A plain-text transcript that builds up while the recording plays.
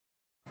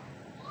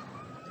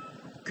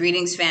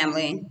Greetings,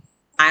 family.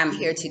 I am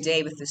here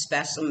today with a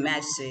special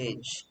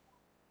message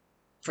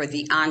for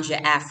the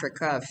Anja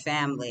Africa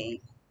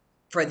family,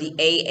 for the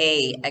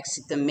AA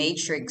Exit the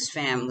Matrix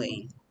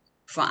family,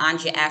 for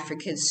Anja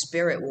Africa's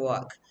Spirit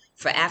Walk,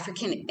 for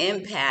African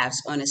empaths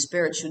on a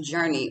spiritual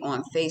journey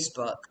on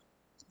Facebook.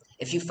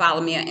 If you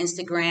follow me on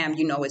Instagram,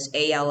 you know it's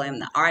ALM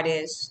the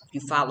artist.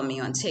 If you follow me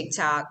on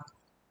TikTok,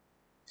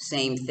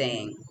 same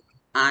thing,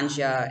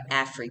 Anja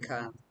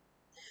Africa.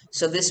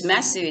 So this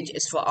message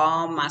is for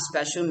all my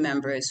special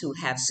members who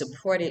have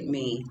supported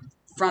me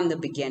from the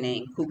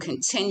beginning, who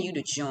continue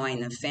to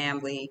join the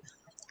family.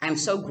 I'm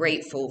so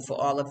grateful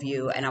for all of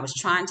you, and I was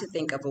trying to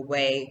think of a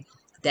way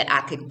that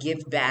I could give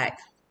back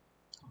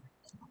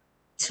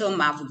to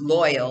my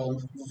loyal,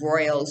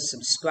 royal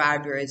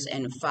subscribers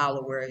and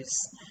followers.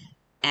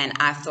 And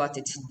I thought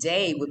that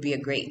today would be a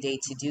great day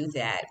to do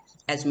that.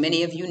 As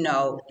many of you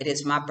know, it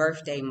is my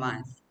birthday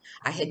month.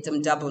 I hit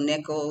them double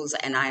nickels,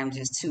 and I am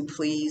just too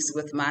pleased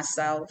with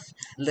myself,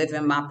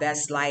 living my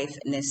best life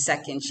in this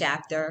second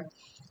chapter.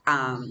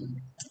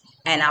 And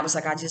I was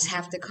like, I just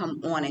have to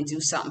come on and do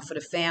something for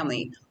the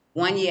family.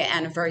 1 year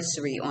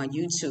anniversary on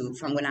YouTube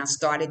from when I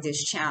started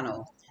this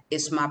channel.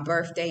 It's my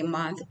birthday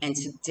month, and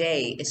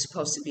today is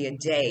supposed to be a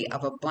day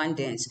of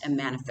abundance and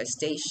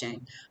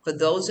manifestation. For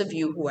those of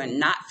you who are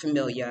not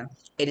familiar,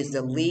 it is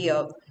the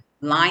Leo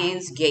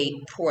Lion's Gate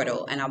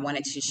portal, and I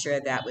wanted to share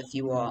that with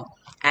you all.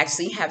 I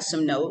actually have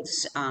some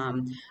notes. I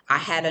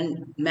had a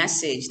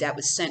message that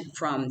was sent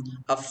from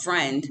a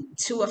friend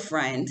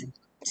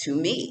to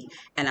me,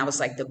 and I was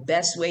like, the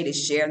best way to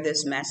share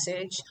this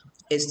message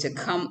is to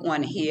come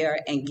on here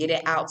and get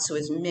it out to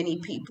as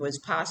many people as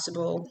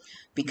possible,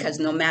 because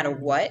no matter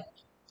what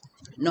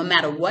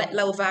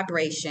low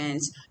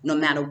vibrations, no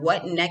matter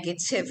what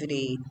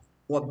negativity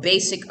or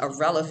basic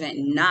irrelevant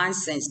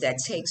nonsense that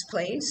takes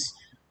place,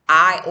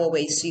 I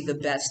always see the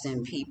best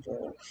in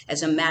people.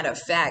 As a matter of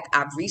fact,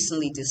 I've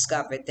recently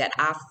discovered that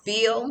I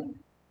feel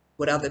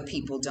what other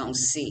people don't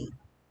see.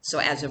 So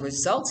as a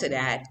result of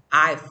that,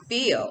 I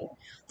feel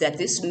that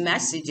this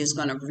message is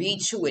going to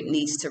reach who it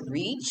needs to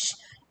reach,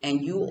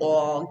 and you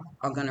all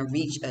are going to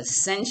reach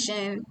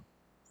ascension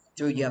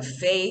through your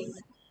faith,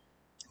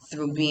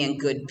 through being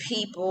good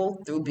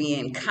people, through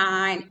being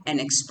kind,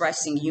 and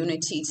expressing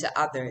unity to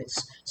others.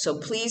 So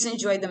please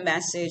enjoy the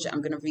message.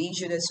 I'm going to read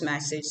you this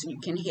message so you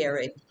can hear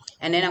it,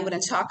 and then I'm going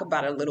to talk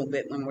about it a little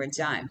bit when we're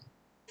done.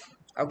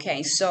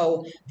 Okay,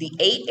 so the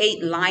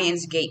 8-8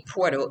 Lionsgate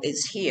portal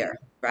is here,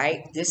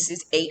 right? This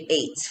is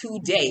 8-8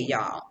 today,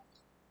 y'all.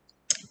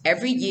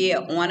 Every year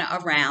on or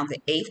around the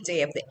 8th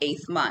day of the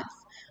 8th month,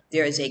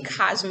 there is a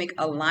cosmic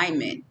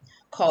alignment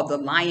called the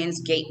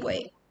Lion's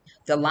Gateway.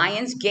 The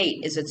Lion's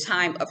Gate is a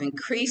time of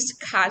increased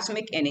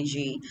cosmic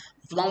energy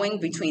flowing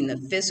between the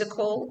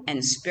physical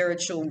and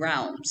spiritual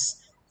realms.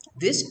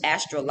 This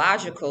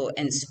astrological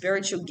and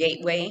spiritual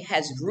gateway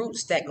has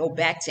roots that go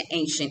back to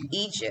ancient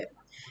Egypt,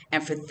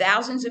 and for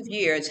thousands of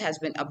years has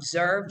been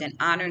observed and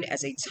honored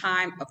as a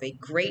time of a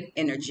great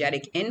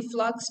energetic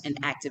influx and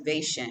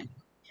activation.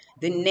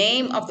 The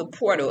name of the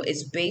portal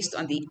is based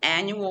on the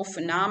annual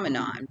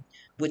phenomenon,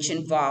 which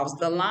involves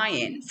the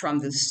lion from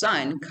the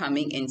sun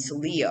coming into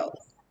Leo.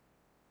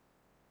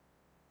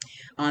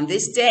 On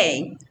this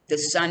day, the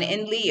sun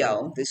in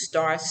Leo, the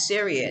star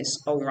Sirius,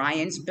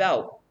 Orion's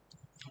belt,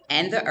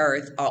 and the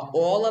earth are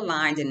all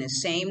aligned in the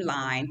same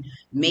line,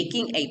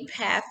 making a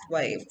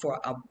pathway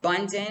for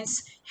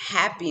abundance,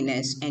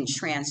 happiness, and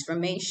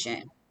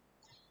transformation.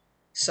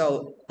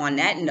 So on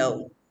that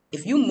note,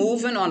 if you're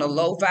moving on a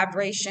low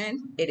vibration,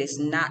 it is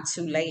not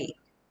too late.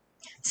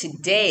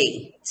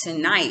 Today,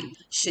 tonight,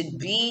 should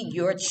be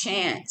your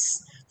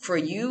chance for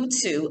you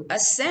to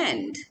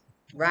ascend,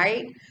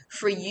 right?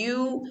 For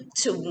you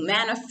to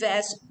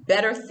manifest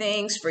better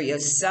things for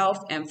yourself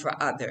and for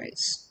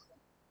others.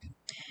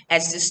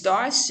 As the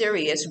star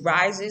Sirius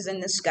rises in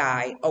the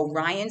sky,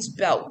 Orion's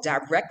belt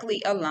directly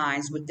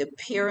aligns with the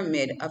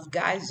pyramid of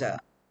Giza.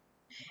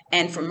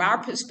 And from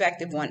our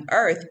perspective on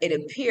Earth, it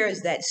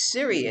appears that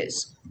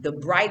Sirius, the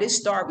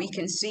brightest star we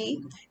can see,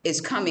 is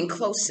coming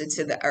closer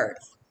to the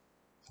Earth.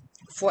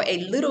 For a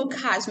little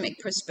cosmic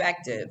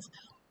perspective,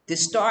 the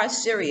star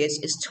Sirius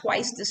is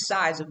twice the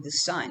size of the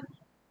sun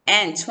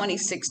and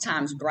 26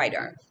 times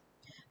brighter.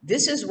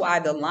 This is why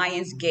the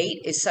Lion's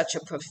Gate is such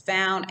a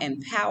profound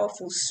and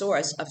powerful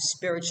source of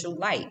spiritual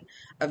light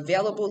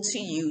available to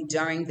you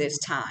during this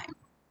time.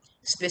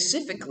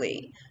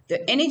 Specifically,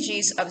 the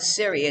energies of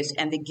Sirius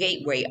and the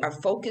Gateway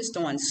are focused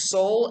on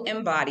soul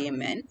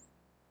embodiment,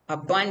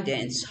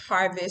 abundance,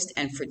 harvest,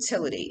 and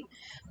fertility,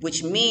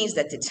 which means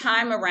that the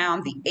time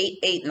around the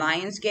 8-8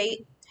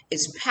 Lionsgate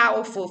is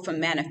powerful for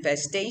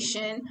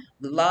manifestation,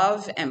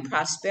 love, and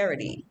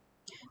prosperity.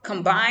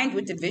 Combined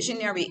with the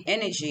visionary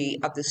energy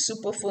of the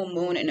super full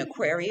moon in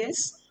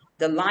Aquarius,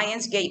 the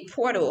Lionsgate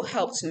portal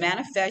helps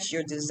manifest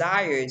your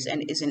desires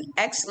and is an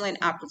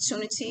excellent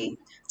opportunity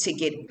to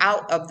get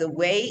out of the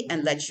way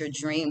and let your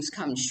dreams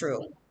come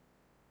true.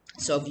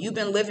 So if you've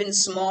been living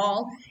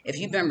small, if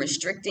you've been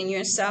restricting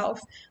yourself,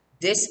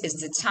 This is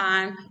the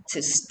time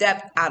to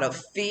step out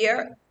of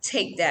fear,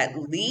 take that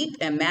leap,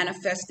 and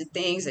manifest the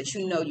things that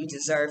you know you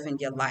deserve in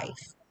your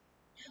life.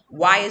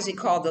 Why is it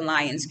called the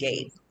Lion's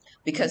Gate?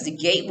 Because the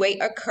gateway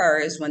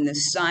occurs when the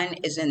sun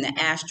is in the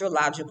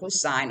astrological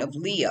sign of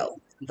Leo,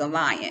 the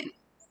lion.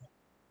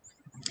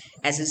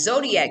 As a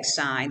zodiac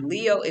sign,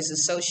 Leo is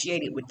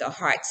associated with the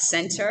heart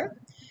center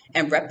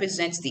and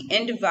represents the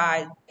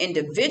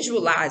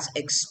individualized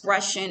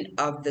expression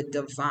of the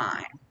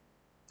divine.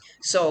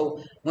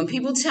 So when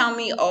people tell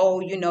me, oh,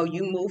 you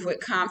move with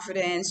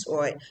confidence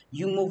or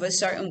you move a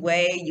certain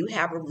way, you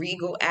have a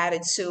regal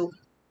attitude,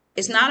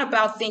 it's not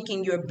about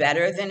thinking you're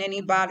better than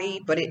anybody,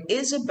 but it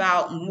is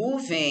about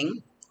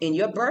moving in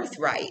your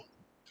birthright.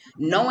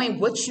 Knowing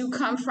what you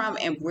come from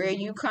and where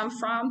you come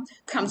from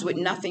comes with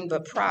nothing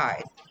but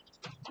pride.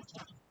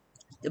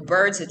 The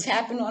birds are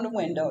tapping on the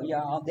window,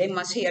 y'all. They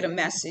must hear the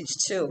message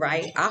too,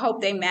 right? I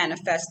hope they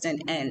manifesting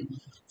and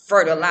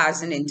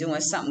fertilizing and doing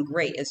something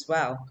great as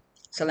well.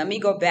 So let me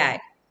go back,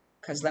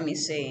 because let me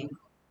see.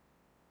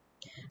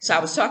 So I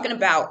was talking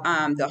about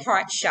the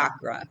heart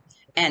chakra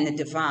and the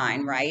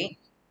divine, right?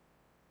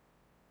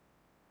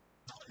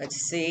 Let's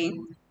see.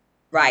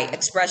 Right,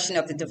 expression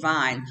of the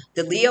divine.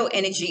 The Leo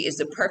energy is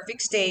the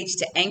perfect stage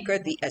to anchor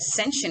the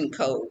ascension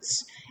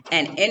codes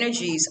and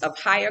energies of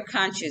higher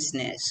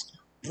consciousness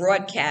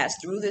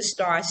broadcast through the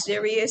star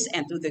Sirius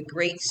and through the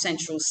great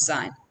central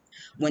sun.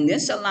 When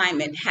this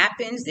alignment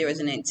happens, there is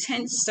an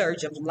intense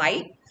surge of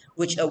light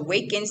which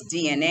awakens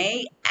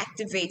DNA,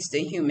 activates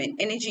the human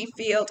energy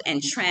field,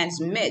 and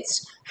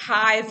transmits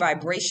high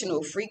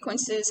vibrational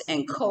frequencies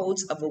and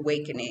codes of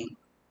awakening.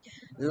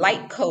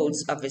 Light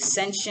codes of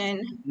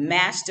ascension,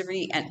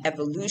 mastery, and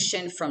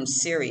evolution from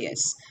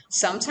Sirius,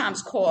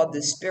 sometimes called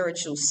the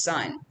spiritual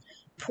sun,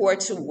 pour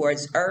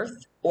towards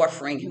Earth,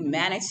 offering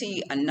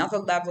humanity another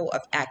level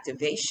of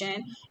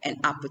activation and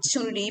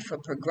opportunity for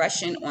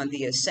progression on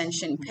the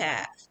ascension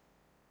path.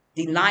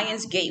 The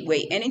Lion's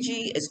Gateway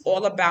energy is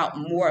all about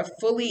more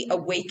fully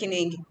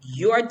awakening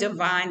your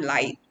divine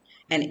light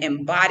and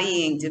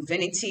embodying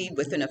divinity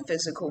within a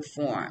physical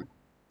form.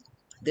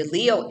 The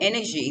Leo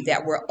energy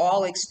that we're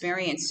all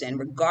experiencing,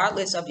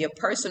 regardless of your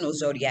personal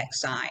zodiac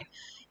sign,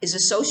 is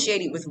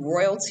associated with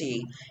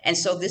royalty. And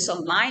so this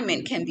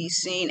alignment can be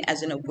seen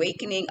as an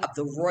awakening of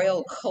the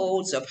royal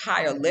codes of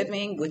higher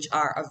living, which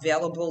are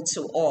available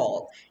to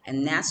all.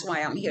 And that's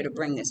why I'm here to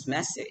bring this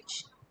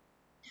message.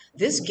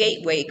 This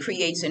gateway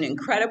creates an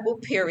incredible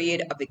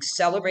period of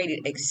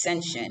accelerated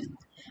ascension.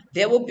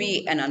 There will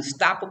be an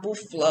unstoppable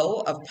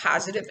flow of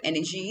positive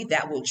energy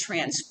that will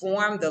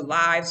transform the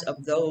lives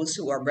of those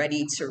who are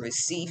ready to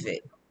receive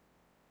it.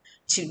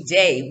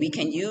 Today, we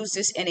can use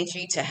this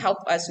energy to help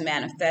us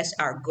manifest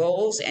our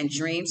goals and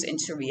dreams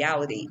into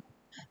reality.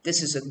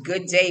 This is a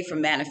good day for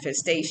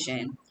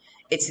manifestation.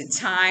 It's a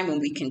time when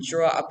we can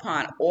draw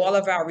upon all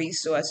of our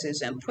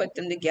resources and put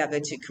them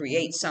together to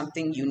create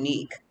something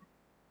unique.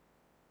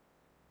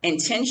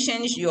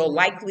 Intentions you'll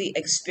likely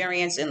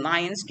experience in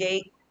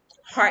Lionsgate: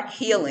 heart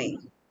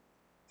healing.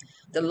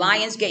 The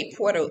Lionsgate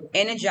portal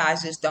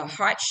energizes the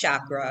heart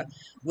chakra,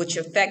 which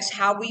affects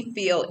how we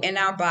feel in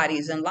our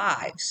bodies and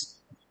lives.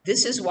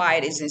 This is why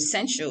it is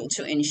essential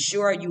to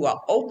ensure you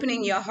are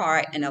opening your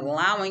heart and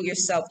allowing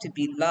yourself to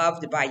be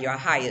loved by your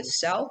highest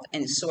self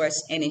and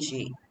source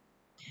energy.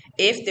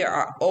 If there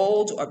are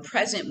old or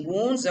present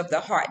wounds of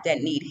the heart that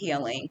need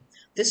healing,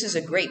 this is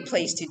a great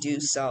place to do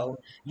so.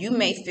 You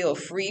may feel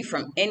free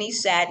from any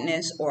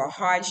sadness or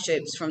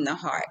hardships from the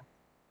heart.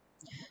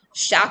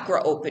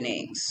 Chakra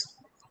openings.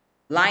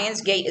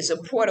 Lionsgate is a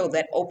portal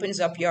that opens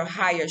up your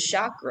higher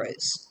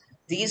chakras.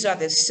 These are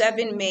the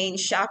 7 main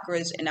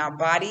chakras in our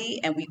body,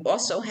 and we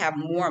also have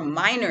more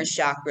minor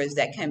chakras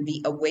that can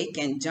be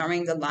awakened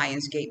during the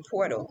Lionsgate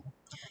portal.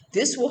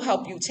 This will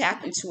help you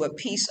tap into a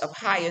piece of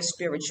higher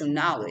spiritual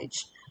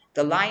knowledge.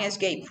 The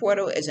Lionsgate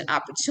portal is an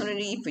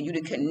opportunity for you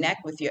to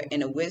connect with your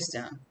inner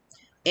wisdom,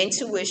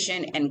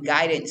 intuition, and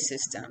guidance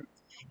system.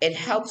 It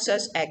helps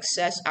us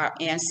access our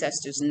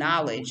ancestors'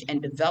 knowledge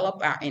and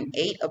develop our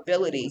innate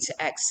ability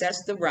to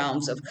access the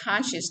realms of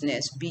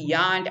consciousness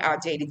beyond our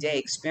day-to-day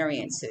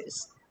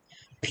experiences.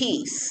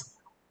 Peace.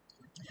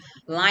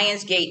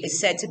 Lionsgate is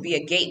said to be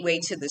a gateway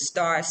to the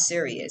star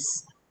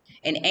Sirius.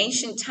 In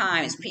ancient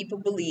times, people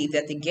believed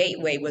that the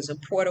gateway was a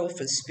portal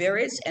for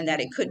spirits and that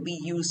it could be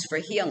used for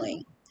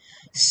healing.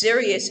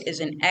 Sirius is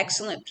an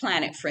excellent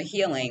planet for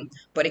healing,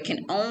 but it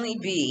can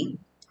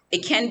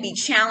be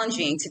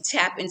challenging to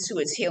tap into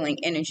its healing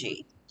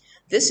energy.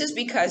 This is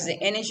because the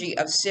energy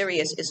of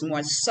Sirius is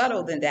more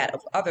subtle than that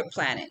of other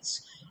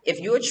planets. If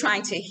you're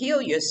trying to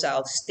heal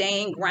yourself,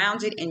 staying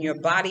grounded in your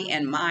body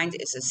and mind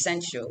is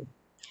essential.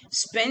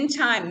 Spend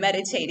time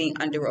meditating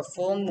under a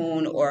full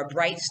moon or a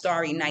bright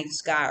starry night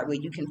sky where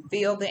you can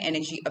feel the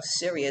energy of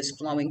Sirius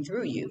flowing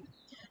through you.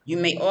 You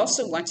may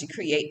also want to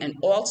create an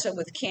altar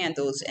with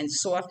candles and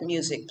soft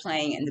music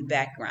playing in the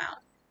background.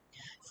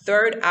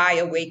 Third eye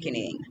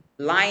awakening.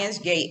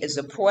 Lionsgate is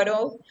a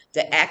portal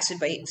that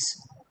activates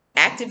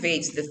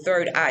the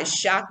third eye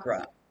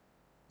chakra,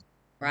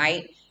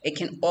 right? It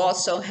can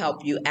also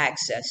help you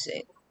access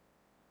it.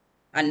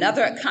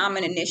 Another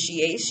common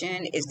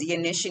initiation is the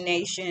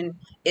initiation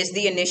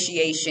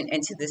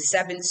into the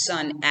seven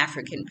sun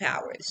African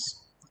powers.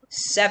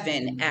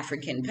 Seven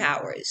African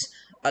powers: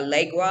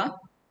 Alegua,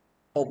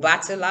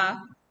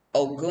 Obatala,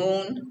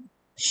 Ogun,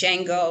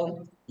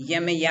 Shango,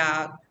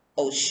 Yemaya,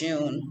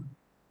 Oshun,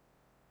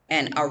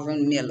 and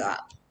Arunmila.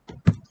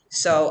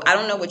 So I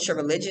don't know what your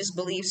religious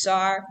beliefs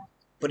are,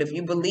 but if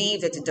you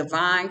believe that the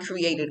divine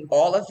created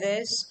all of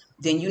this,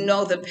 then you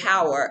know the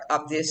power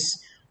of this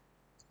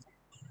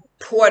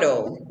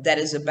portal that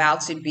is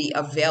about to be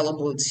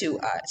available to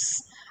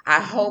us. I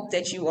hope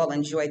that you all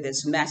enjoy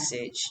this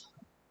message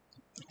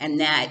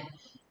and that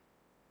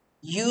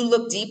you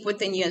look deep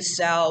within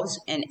yourselves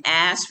and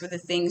ask for the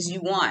things you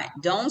want.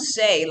 Don't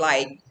say,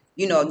 like,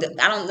 I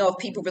don't know if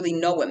people really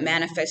know what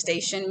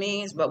manifestation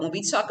means, but when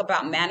we talk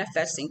about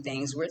manifesting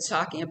things, we're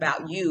talking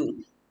about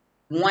you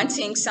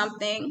wanting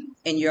something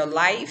in your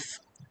life,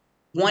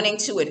 wanting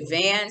to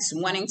advance,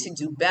 wanting to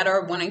do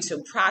better, wanting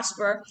to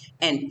prosper,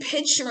 and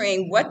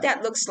picturing what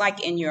that looks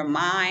like in your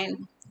mind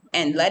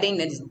and letting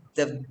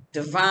the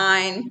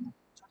divine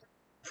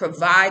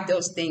provide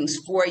those things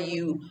for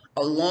you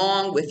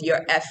along with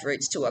your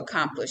efforts to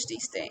accomplish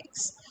these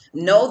things.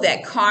 Know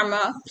that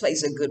karma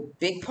plays a good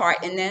big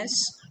part in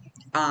this.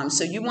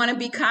 So you want to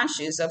be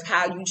conscious of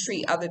how you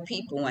treat other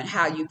people and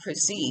how you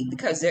proceed,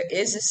 because there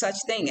is a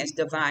such thing as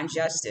divine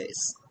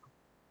justice.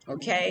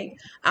 Okay,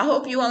 I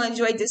hope you all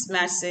enjoyed this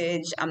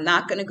message. I'm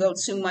not going to go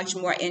too much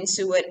more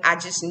into it. I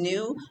just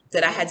knew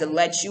that I had to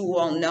let you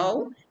all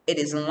know it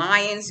is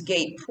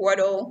Lionsgate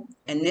Portal,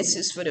 and this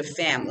is for the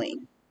family.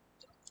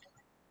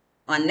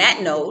 On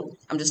that note,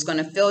 I'm just going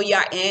to fill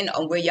y'all in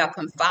on where y'all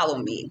can follow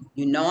me.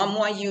 You know I'm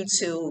on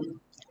YouTube,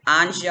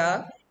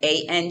 Anja,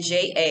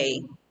 ANJA,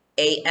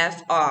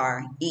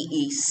 AFREECA,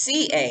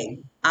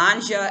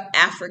 Anja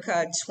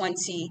Africa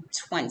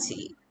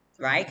 2020,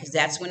 right? Because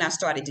that's when I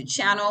started the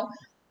channel.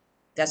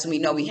 That's when we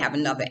know we have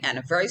another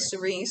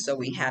anniversary, so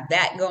we have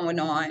that going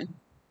on.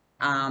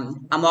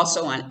 I'm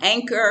also on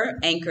Anchor,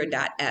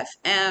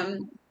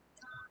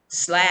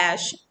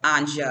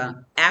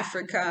 anchor.fm/Anja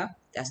Africa.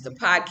 That's the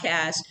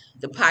podcast.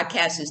 The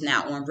podcast is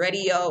now on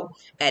radio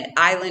at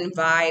Island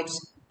Vibes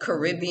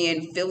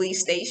Caribbean Philly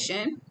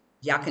Station.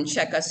 Y'all can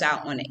check us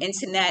out on the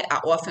internet. I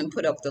often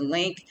put up the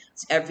link.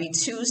 It's every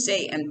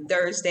Tuesday and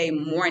Thursday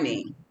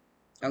morning,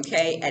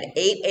 okay, at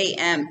 8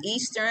 a.m.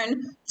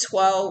 Eastern,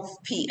 12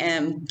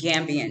 p.m.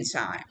 Gambian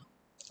time.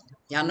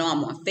 Y'all know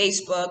I'm on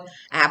Facebook.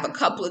 I have a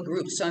couple of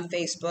groups on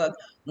Facebook.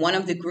 One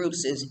of the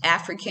groups is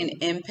African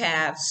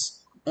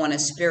Empaths on a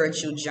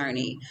Spiritual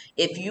Journey.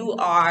 If you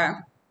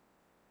are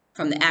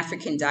from the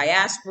African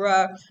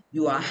diaspora,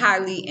 you are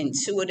highly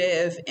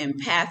intuitive,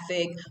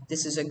 empathic,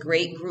 this is a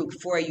great group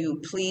for you.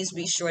 Please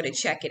be sure to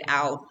check it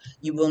out.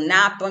 You will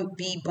not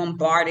be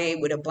bombarded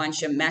with a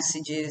bunch of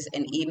messages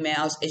and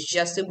emails. It's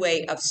just a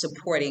way of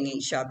supporting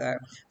each other,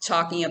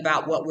 talking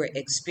about what we're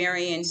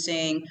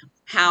experiencing,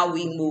 how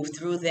we move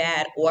through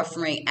that,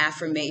 offering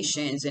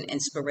affirmations and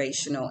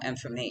inspirational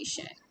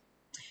information.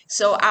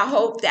 So I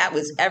hope that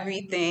was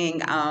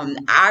everything.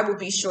 I will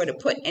be sure to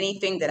put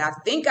anything that I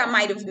think I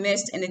might have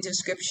missed in the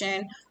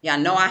description. Y'all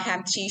know I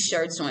have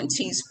t-shirts on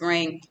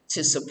Teespring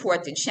to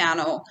support the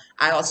channel.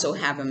 I also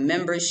have a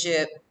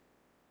membership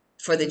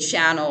for the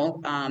channel.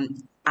 I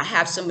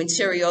have some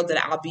material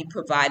that I'll be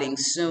providing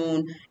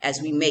soon as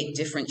we make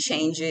different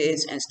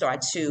changes and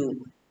start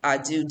to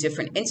do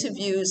different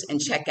interviews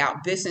and check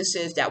out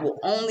businesses that will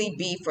only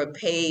be for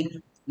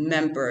paid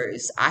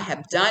members. I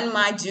have done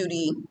my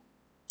duty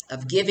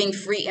of giving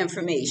free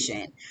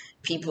information.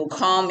 People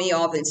call me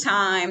all the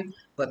time,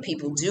 but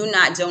people do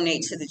not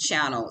donate to the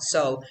channel.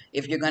 So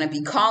if you're going to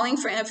be calling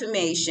for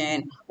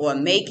information or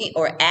making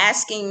or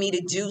asking me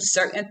to do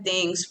certain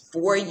things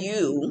for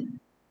you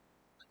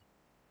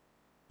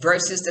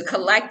versus the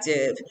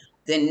collective,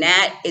 then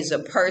that is a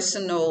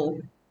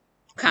personal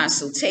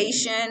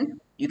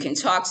consultation. You can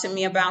talk to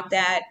me about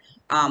that.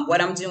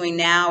 What I'm doing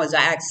now is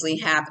I actually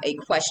have a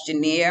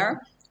questionnaire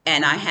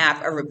and I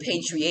have a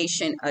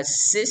repatriation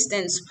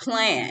assistance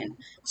plan.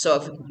 So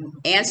if you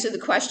answer the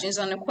questions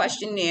on the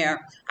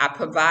questionnaire, I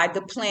provide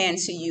the plan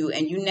to you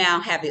and you now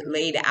have it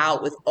laid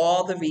out with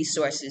all the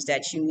resources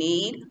that you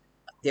need.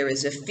 There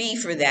is a fee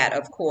for that,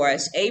 of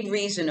course, a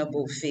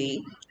reasonable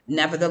fee.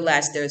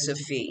 Nevertheless, there's a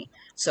fee.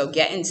 So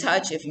get in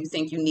touch if you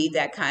think you need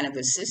that kind of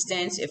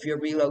assistance, if you're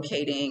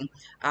relocating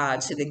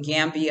to the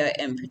Gambia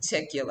in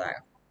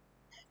particular.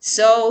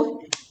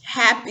 So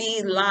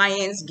happy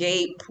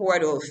Lionsgate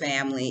Portal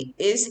family.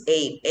 It's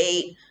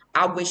 8/8.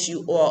 I wish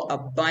you all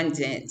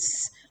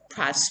abundance,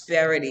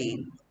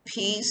 prosperity,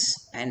 peace,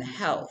 and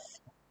health.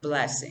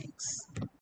 Blessings.